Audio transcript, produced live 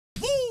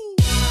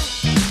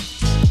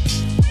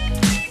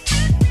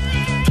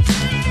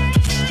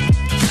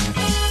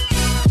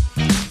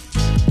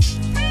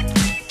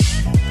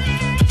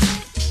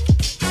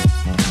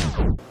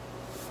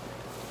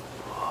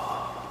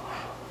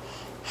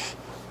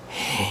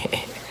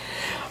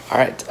All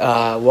right,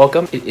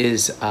 welcome. It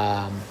is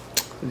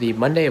the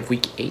Monday of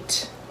week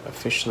 8.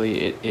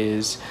 Officially, it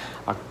is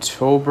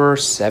October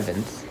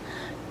 7th.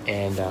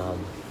 And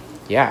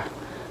yeah,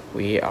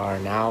 we are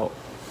now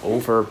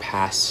way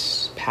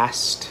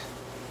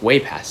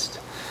past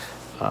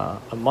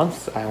a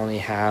month. I only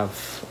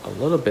have a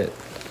little bit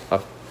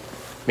of,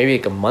 maybe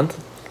like a month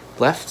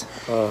left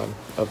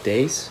of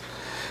days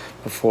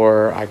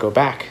before I go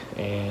back.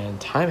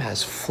 And time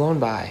has flown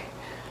by.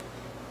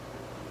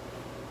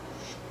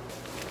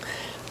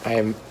 I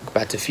am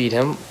about to feed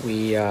him.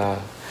 We had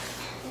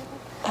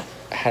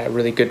a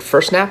really good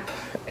first nap,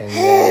 and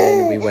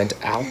then we went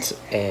out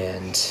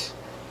and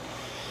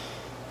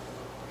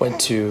went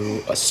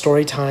to a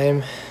story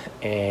time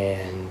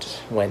and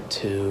went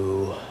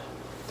to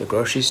the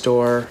grocery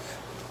store.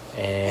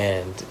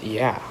 And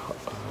yeah,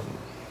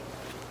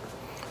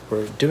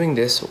 we're doing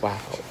this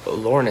while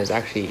Lauren is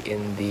actually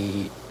in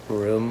the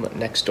room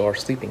next door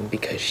sleeping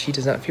because she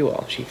does not feel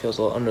well. She feels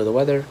a little under the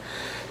weather,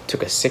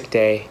 took a sick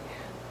day.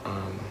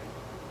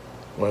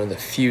 One of the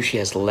few she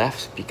has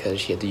left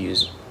because she had to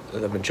use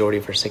the majority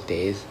of her sick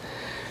days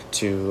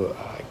to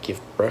give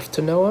birth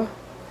to Noah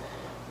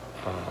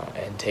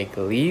and take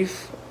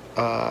leave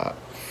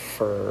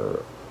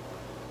for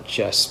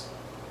just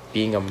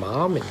being a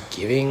mom and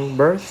giving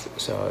birth.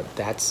 So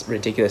that's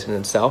ridiculous in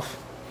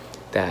itself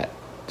that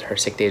her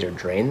sick days are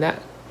drained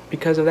that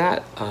because of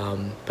that.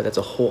 But that's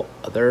a whole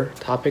other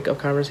topic of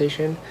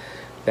conversation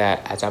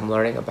that as I'm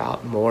learning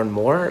about more and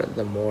more,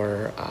 the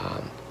more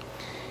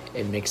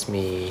it makes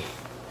me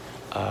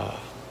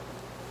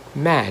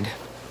mad.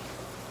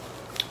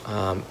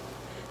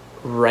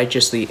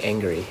 Righteously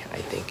angry,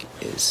 I think,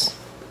 is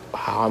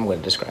how I'm going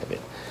to describe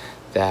it.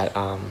 That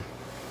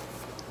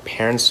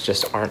parents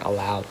just aren't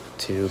allowed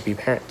to be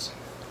parents.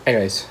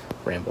 Anyways,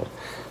 ramble.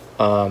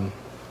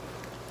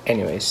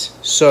 Anyways,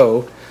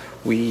 so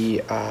we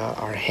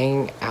are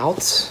hanging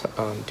out,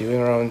 doing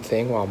our own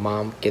thing while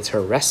mom gets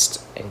her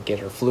rest and get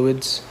her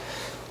fluids.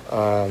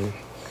 And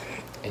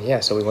yeah,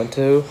 so we went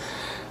to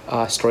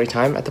story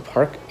time at the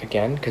park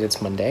again because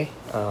it's Monday.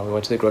 We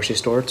went to the grocery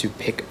store to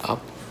pick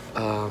up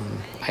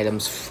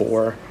items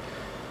for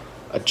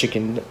a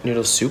chicken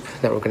noodle soup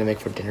that we're gonna make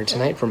for dinner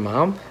tonight for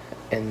mom.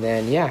 And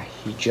then yeah,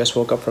 he just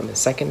woke up from his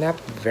second nap,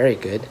 very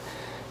good,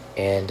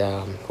 and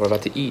we're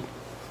about to eat.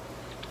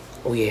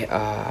 We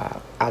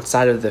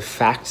outside of the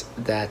fact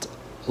that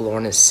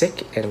Lauren is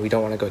sick and we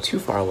don't want to go too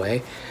far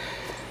away,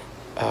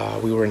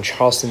 we were in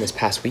Charleston this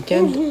past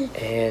weekend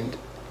and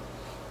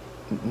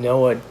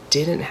Noah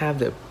didn't have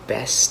the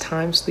best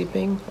time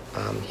sleeping.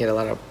 He had a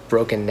lot of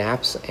broken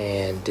naps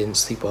and didn't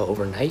sleep well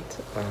overnight.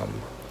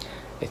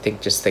 I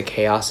think just the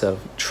chaos of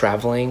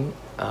traveling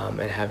and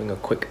having a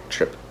quick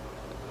trip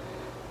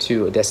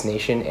to a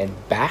destination and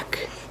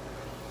back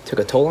took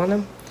a toll on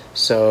him.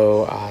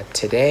 So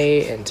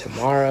today and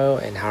tomorrow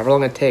and however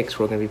long it takes,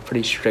 we're going to be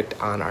pretty strict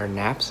on our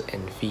naps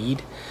and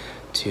feed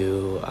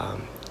to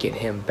get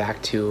him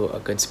back to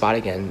a good spot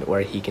again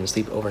where he can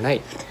sleep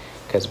overnight,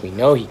 because we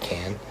know he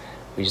can.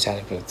 We just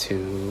have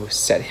to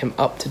set him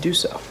up to do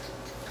so.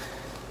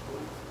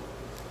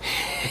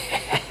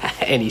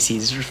 And he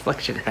sees his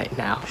reflection right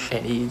now,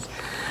 and he's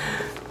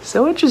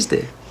so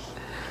interested.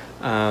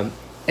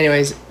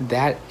 Anyways,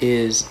 that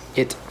is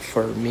it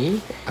for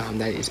me.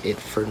 That is it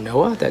for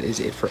Noah. That is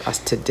it for us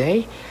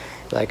today.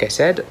 Like I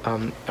said,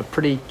 a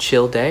pretty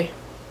chill day.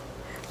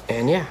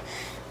 And yeah.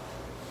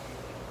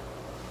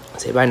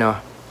 Say bye,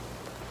 Noah.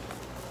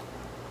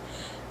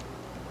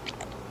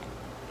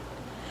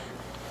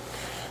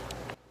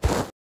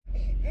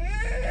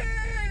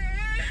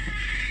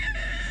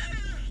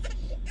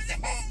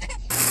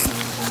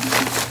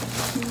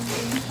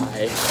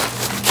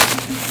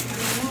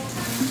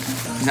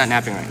 He's not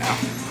napping right now.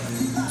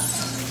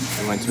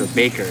 I went to a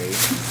bakery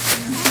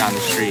down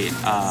the street,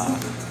 a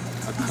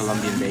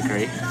Colombian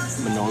bakery,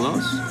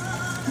 Manolos.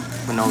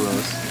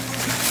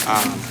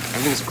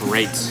 Everything's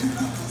great.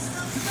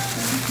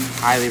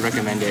 Highly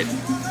recommend it.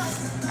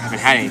 I haven't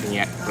had anything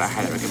yet, but I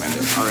highly recommend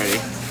it already.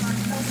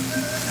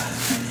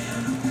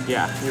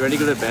 Yeah, you ready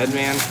to go to bed,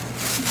 man?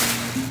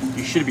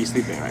 You should be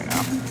sleeping right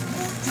now.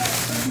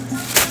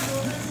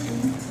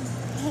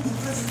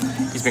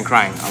 He's been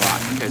crying a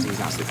lot because he's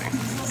not sleeping.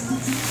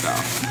 So,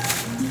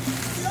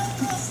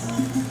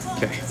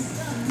 okay.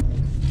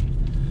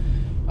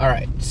 All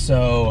right,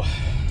 so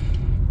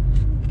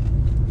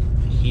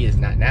he is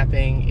not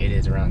napping. It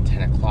is around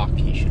 10 o'clock.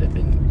 He should have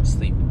been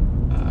asleep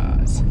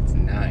since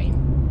 9.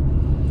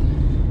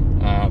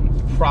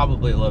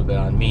 Probably a little bit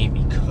on me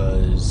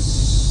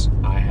because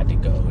I had to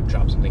go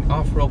drop something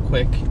off real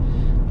quick,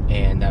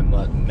 and that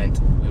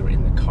meant we were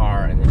in the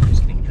car, and then he was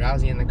getting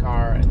drowsy in the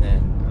car, and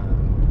then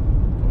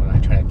when I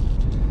tried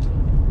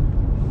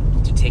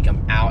to take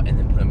him out and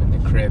then put him in the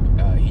crib,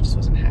 he just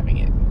wasn't having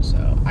it.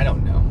 So I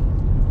don't know.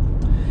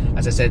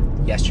 As I said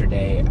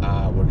yesterday,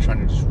 we're trying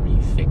to just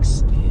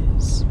refix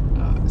his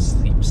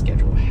sleep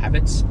schedule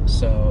habits,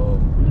 so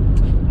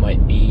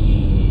might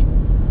be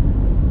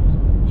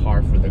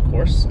par for the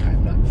course.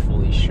 I'm not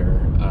fully sure.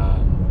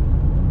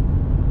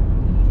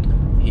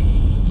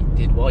 He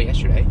did well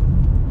yesterday.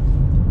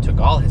 Took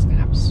all his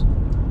naps.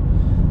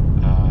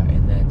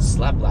 And then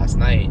slept last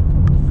night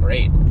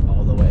great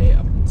all the way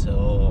up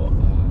until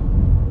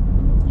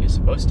he was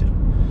supposed to.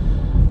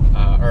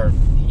 Or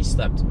he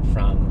slept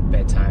from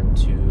bedtime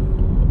to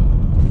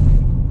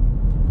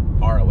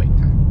our awake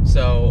time.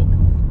 So,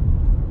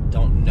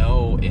 don't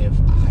know if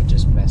I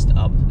just messed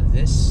up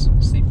this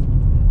sleep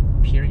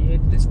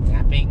period, this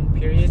napping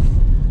period,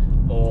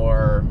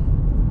 or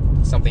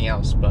something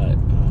else. But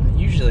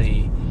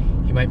usually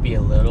he might be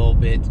a little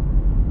bit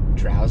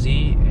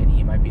drowsy and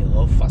he might be a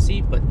little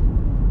fussy, but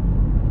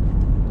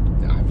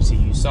obviously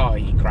you saw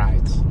he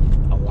cried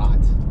a lot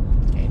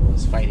and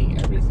was fighting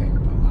everything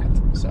a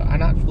lot. So I'm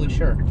not fully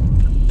sure.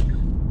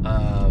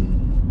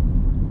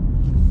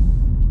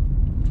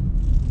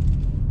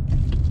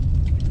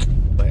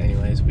 But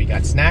anyways, we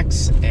got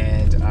snacks,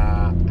 and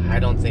I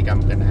don't think I'm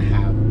gonna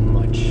have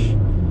much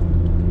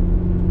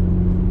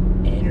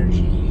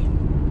energy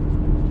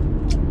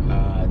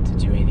to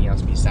do anything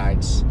else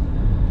besides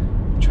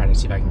try to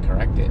see if I can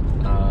correct it.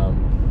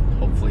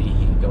 Hopefully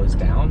he goes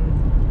down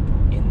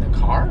in the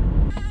car.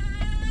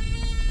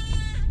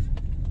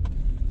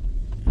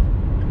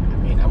 I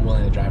mean, I'm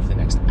willing to drive for the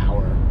next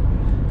hour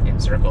in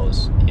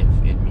circles if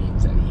it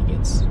means that he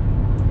gets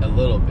a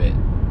little bit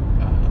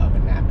of a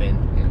nap in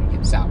and we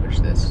can salvage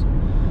this.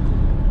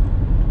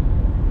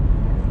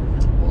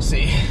 We'll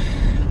see.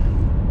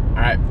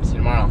 Alright, see you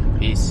tomorrow.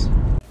 Peace.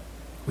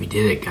 We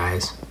did it,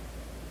 guys.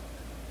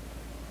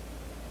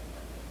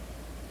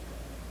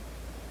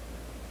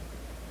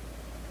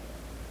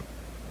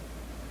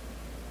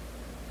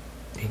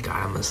 Thank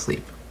God I'm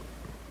asleep.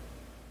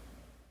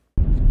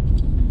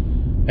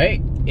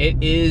 Hey,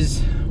 it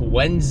is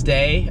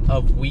Wednesday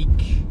of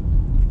week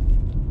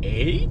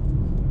 8.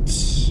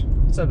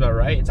 That's about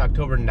right. It's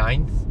October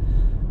 9th.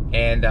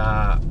 And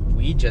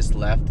we just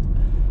left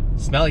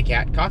Smelly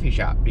Cat Coffee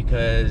Shop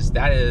because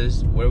that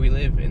is where we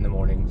live in the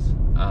mornings.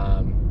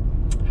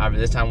 However,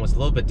 this time was a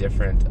little bit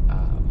different.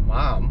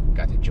 Mom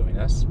got to join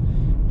us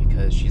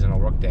because she's on a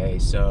work day.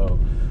 So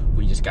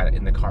we just got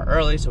in the car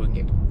early so we can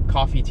get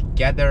coffee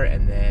together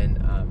and then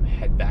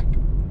head back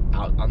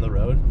out on the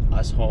road,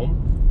 us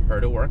home,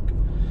 her to work.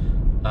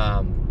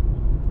 But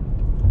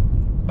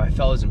I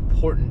felt it was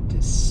important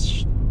to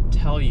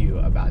tell you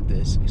about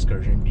this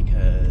excursion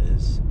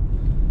because,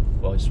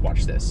 well, just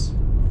watch this.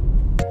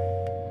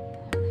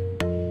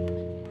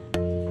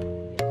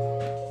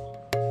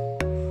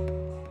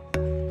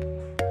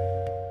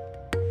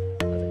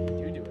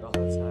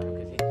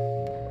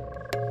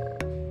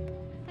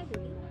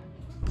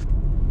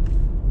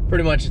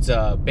 Pretty much it's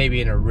a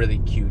baby in a really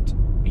cute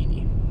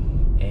beanie.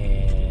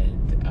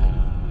 And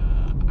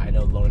I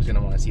know Lauren's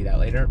gonna wanna see that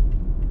later.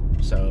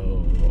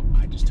 So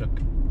I just took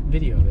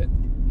video of it.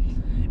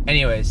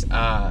 Anyways,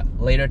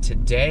 later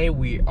today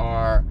we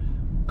are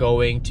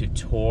going to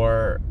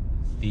tour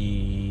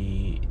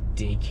the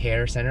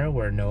daycare center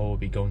where Noah will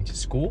be going to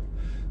school.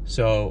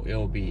 So it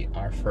will be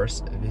our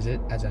first visit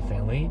as a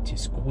family to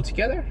school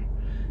together.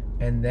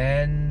 And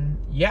then,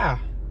 yeah,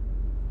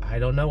 I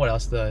don't know what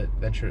else the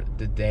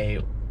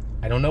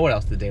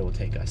day will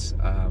take us.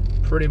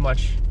 Pretty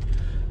much,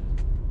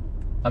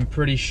 I'm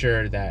pretty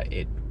sure that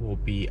it will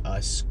be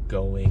us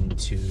going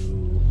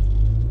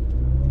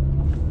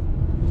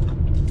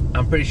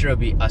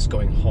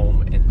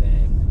home and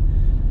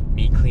then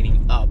me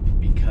cleaning up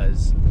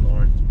because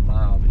Lauren's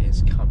mom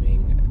is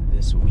coming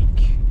this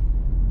week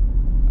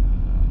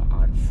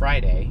on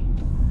Friday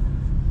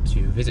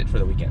to visit for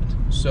the weekend.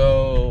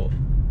 So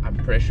I'm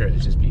pretty sure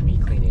it's just be me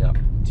cleaning up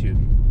to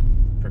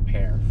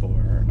prepare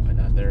for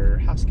another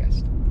house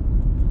guest.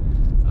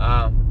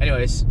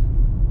 Anyways,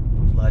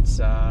 let's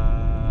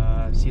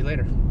see you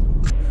later.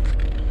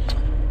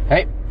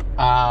 Hey,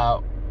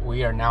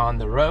 we are now on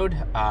the road.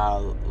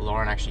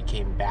 Lauren actually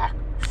came back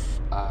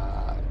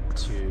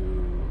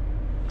to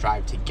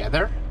drive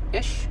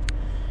together-ish,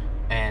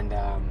 and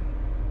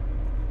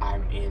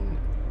I'm in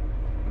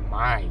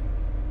my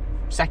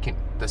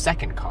the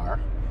second car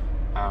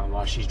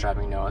while she's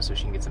driving Noah, so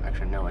she can get some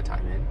extra Noah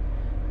time in.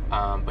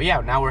 But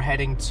yeah, now we're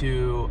heading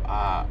to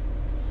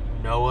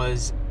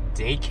Noah's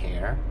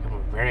daycare, and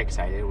we're very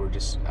excited. We're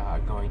just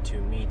going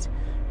to meet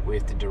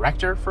with the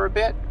director for a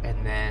bit,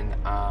 and then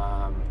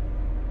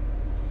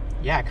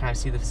yeah, kind of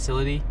see the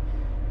facility,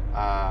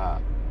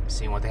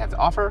 seeing what they have to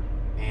offer,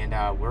 and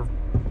we're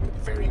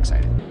very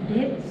excited.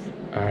 Yes.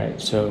 All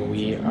right, so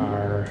we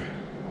are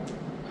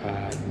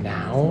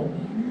now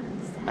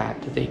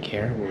at the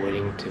daycare. We're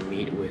waiting to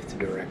meet with the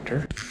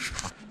director.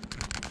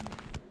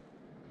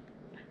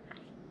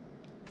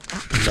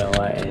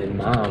 Noah and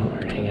Mom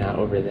are hanging out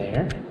over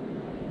there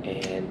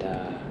and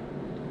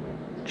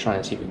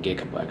trying to see if we can get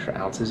a couple extra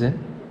ounces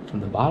in from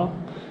the bottle.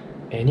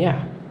 And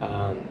yeah,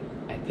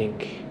 I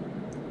think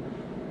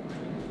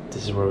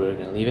this is where we're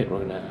gonna leave it. We're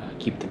gonna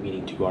keep the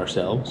meeting to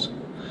ourselves.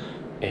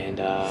 And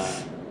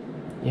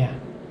yeah,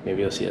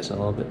 maybe you'll see us a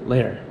little bit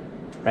later.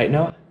 Right,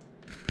 Noah?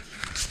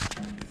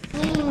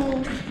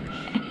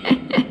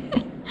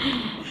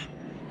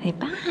 Say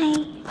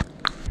bye.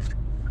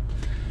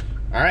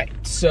 All right,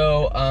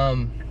 so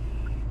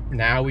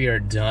now we are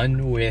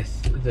done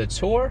with the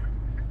tour,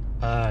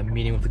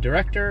 meeting with the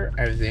director.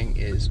 Everything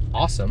is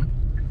awesome.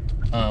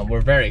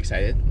 We're very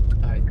excited.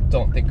 I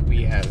don't think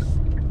we have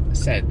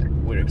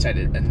said we're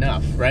excited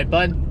enough, right,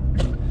 bud?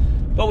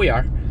 But we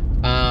are.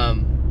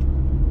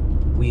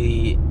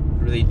 We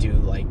really do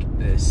like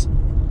this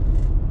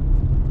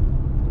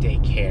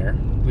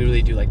daycare. We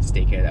really do like this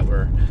daycare that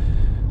we're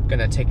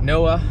gonna take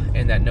Noah,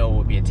 and that Noah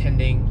will be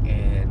attending.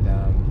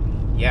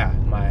 And yeah,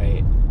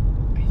 my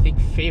I think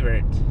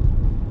favorite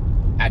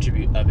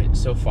attribute of it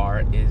so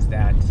far is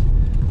that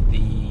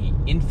the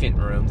infant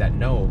room that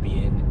Noah will be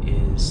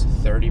in is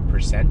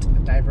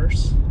 30%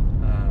 diverse,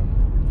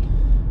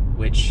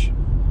 which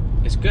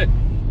is good.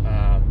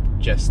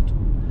 Just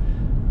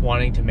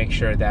wanting to make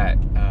sure that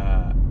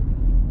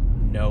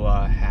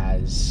Noah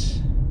has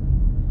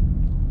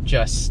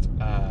just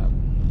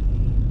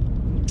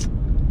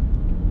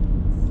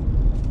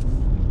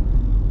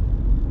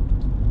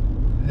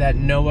that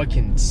Noah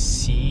can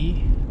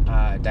see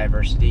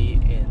diversity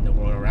in the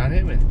world around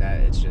him, and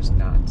that it's just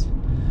not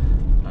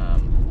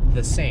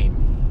the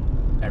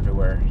same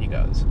everywhere he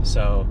goes.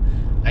 So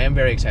I am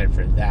very excited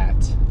for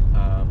that.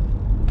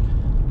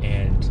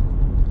 And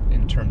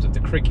in terms of the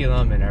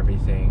curriculum and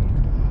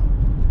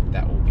everything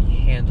that will be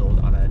handled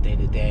on a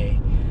day-to-day,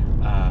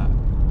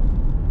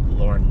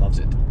 Lauren loves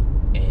it,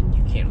 and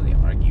you can't really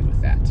argue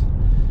with that.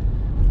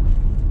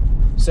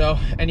 So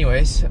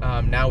anyways,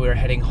 now we're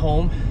heading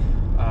home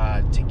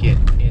to get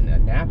in a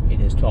nap. It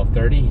is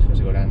 12:30. He's supposed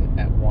to go down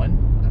at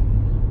 1.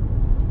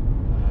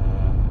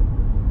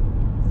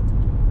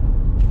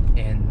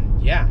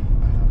 And yeah,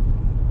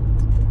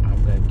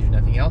 I'm gonna do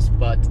nothing else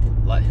but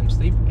let him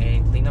sleep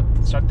and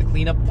start the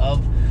cleanup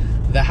of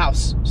the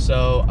house.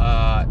 So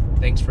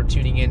thanks for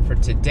tuning in for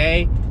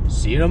today.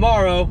 See you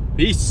tomorrow.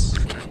 Peace.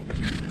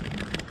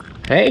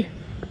 Hey.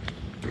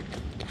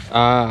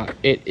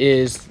 It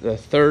is the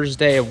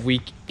Thursday of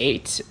week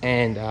 8,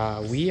 and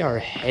we are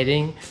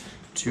heading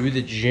to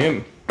the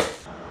gym.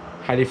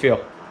 How do you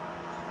feel?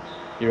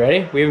 You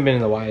ready? We haven't been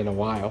in the Y in a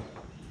while,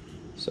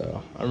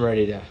 so I'm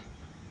ready to.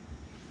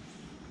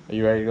 Are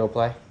you ready to go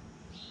play?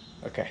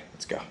 Okay,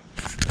 let's go.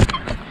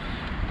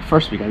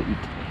 First, we gotta eat.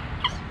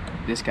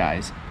 This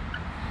guy's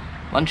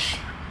lunch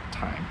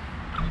time.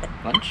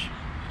 Lunch?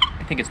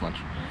 I think it's lunch.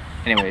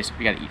 Anyways,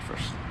 we gotta eat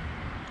first.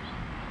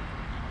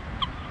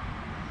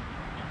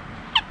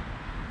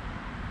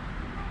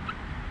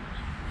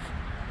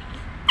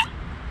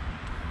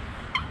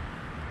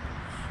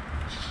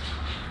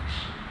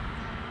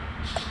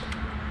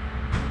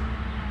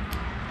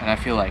 And I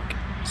feel like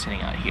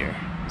sitting out here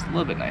is a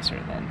little bit nicer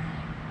than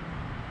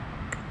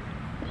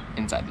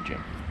inside the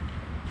gym.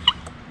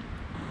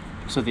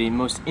 So the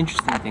most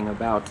interesting thing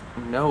about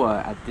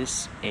Noah at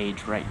this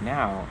age right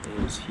now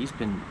is he's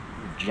been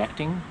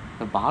rejecting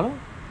the bottle,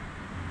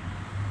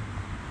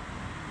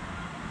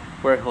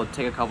 where he'll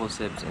take a couple of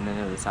sips and then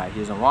he'll decide he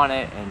doesn't want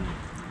it and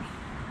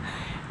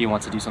he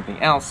wants to do something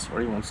else,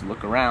 or he wants to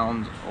look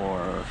around,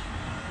 or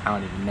I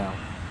don't even know.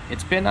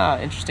 It's been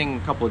an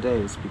interesting couple of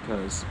days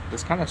because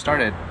this kind of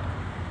started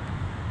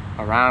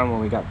around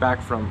when we got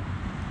back from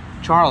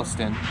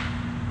Charleston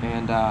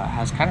and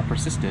has kind of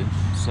persisted.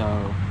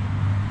 So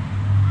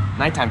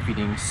nighttime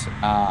feedings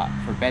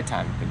for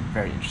bedtime have been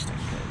very interesting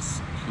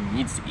because he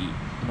needs to eat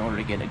in order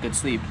to get a good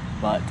sleep,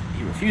 but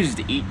he refuses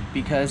to eat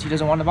because he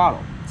doesn't want the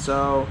bottle.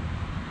 So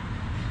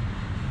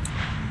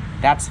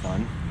that's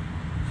fun.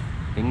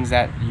 Things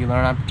that you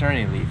learn on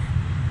paternity leave.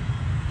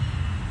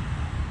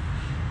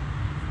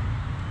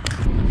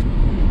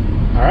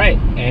 All right,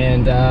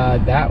 and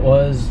that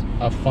was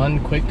a fun,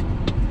 quick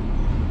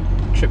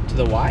trip to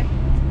the Y.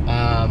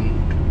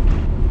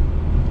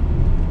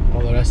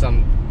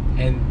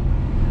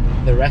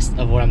 The rest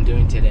of what I'm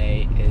doing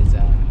today is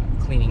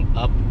cleaning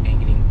up and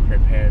getting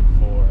prepared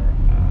for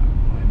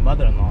my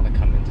mother-in-law to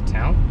come into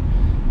town.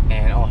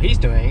 And all he's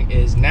doing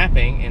is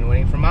napping and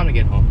waiting for mom to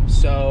get home.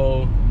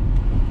 So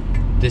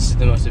this is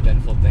the most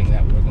eventful thing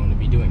that we're going to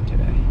be doing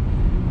today.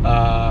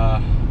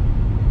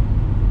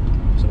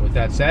 So with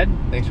that said,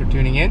 thanks for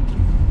tuning in.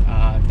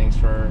 Thanks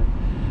for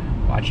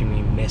watching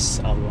me miss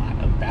a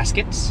lot of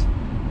baskets.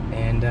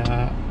 And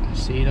I'll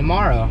see you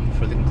tomorrow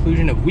for the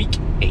conclusion of week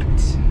 8.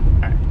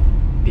 Alright,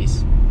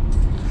 peace.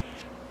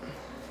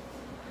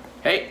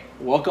 Hey,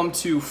 welcome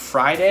to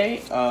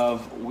Friday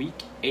of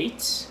week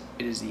 8.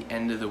 It is the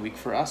end of the week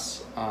for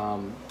us.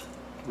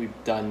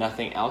 We've done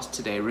nothing else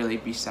today really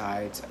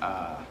besides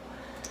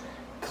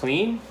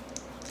clean.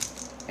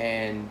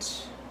 And,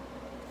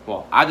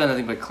 well, I've done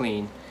nothing but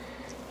clean.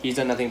 He's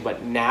done nothing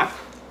but nap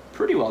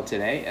pretty well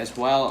today, as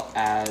well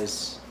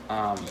as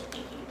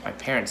my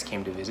parents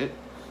came to visit.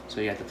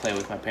 So you have to play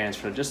with my parents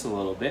for just a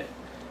little bit.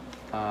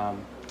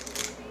 And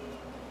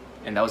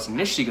that was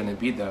initially going to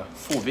be the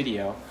full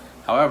video.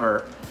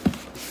 However,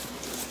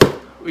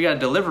 we got a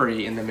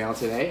delivery in the mail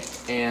today.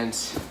 And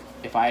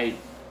if I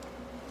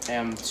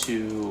am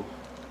to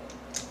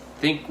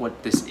think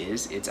what this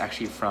is, it's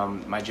actually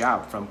from my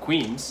job, from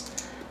Queens,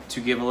 to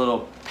give a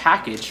little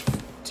package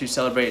to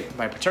celebrate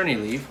my paternity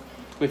leave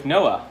with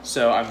Noah.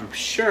 So I'm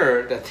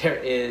sure that there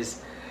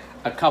is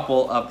a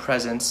couple of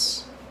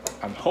presents.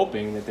 I'm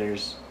hoping that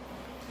there's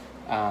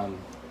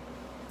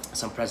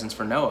some presents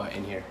for Noah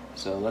in here.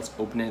 So let's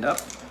open it up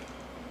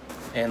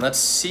and let's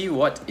see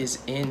what is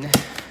in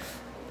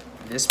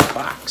this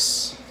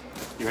box.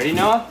 You ready,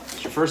 Noah?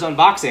 It's your first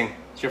unboxing.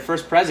 It's your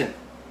first present.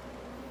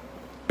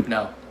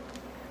 No,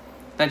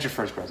 that's your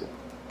first present.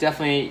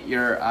 Definitely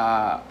your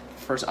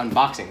first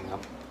unboxing though.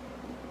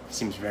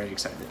 Seems very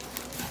excited.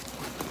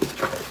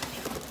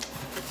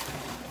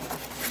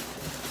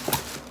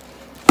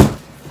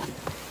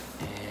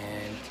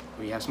 And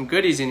we have some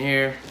goodies in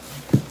here.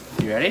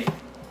 You ready?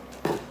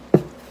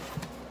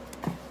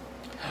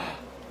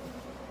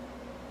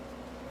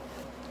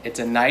 It's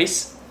a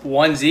nice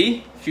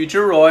onesie,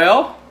 Future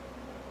Royal,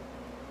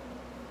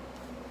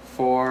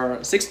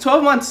 for 6 to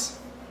 12 months.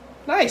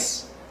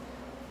 Nice.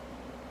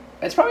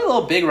 It's probably a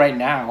little big right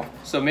now,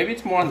 so maybe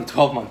it's more on the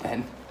 12-month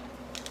end.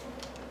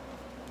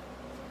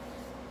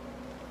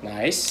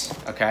 Nice,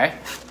 okay.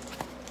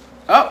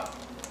 Oh,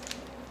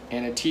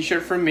 and a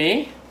t-shirt for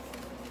me.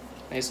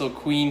 Nice little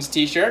Queen's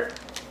t-shirt.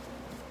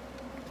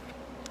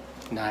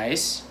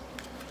 Nice.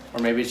 Or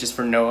maybe it's just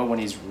for Noah when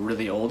he's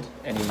really old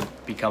and he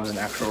becomes an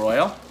actual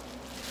royal.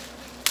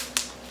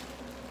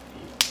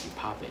 You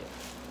pop it,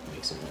 it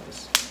makes a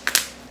noise.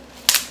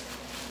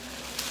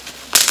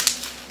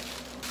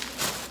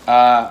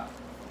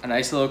 A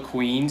nice little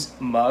Queen's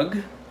mug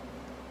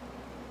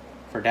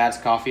for Dad's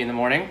coffee in the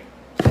morning.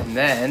 And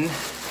then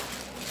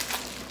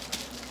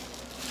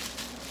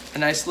a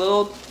nice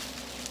little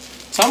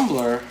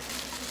tumbler.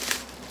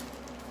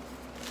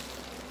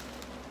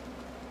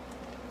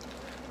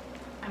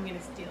 I'm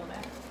gonna steal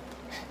that.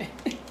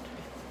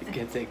 You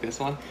can take this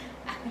one.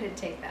 I'm gonna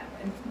take that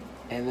one.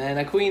 And then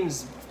a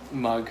Queen's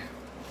mug.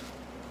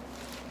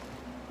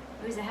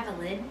 Oh, does it have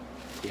a lid?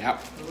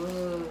 Yep.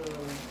 Ooh.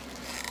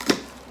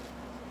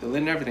 The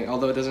lid and everything,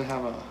 although it doesn't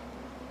have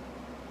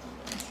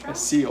a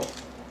seal.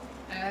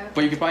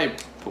 But you could probably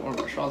put one of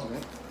our straws in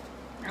it.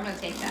 I'm gonna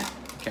take that.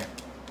 Okay.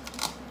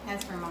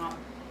 That's for Mom.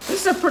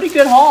 This is a pretty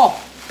good haul.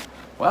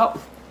 Well,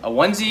 a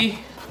onesie,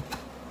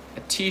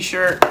 a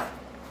t-shirt,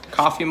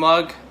 coffee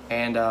mug,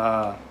 and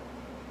a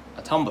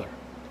tumbler.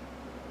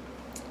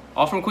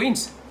 All from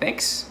Queens.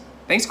 Thanks.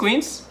 Thanks,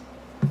 Queens.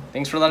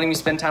 Thanks for letting me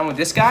spend time with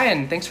this guy,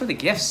 and thanks for the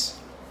gifts.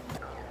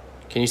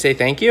 Can you say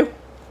thank you?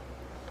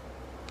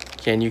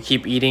 Can you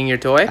keep eating your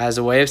toy as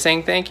a way of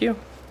saying thank you?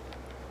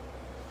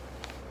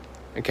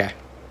 Okay.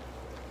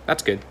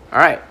 That's good. All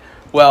right.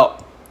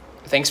 Well,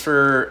 thanks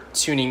for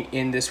tuning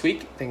in this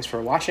week. Thanks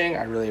for watching.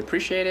 I really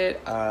appreciate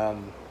it. For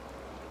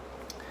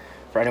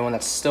anyone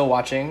that's still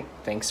watching,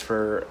 thanks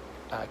for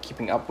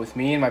keeping up with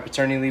me and my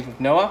paternity leave with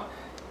Noah.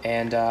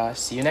 And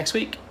see you next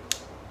week.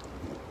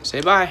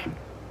 Say bye.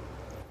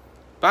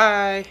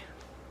 Bye.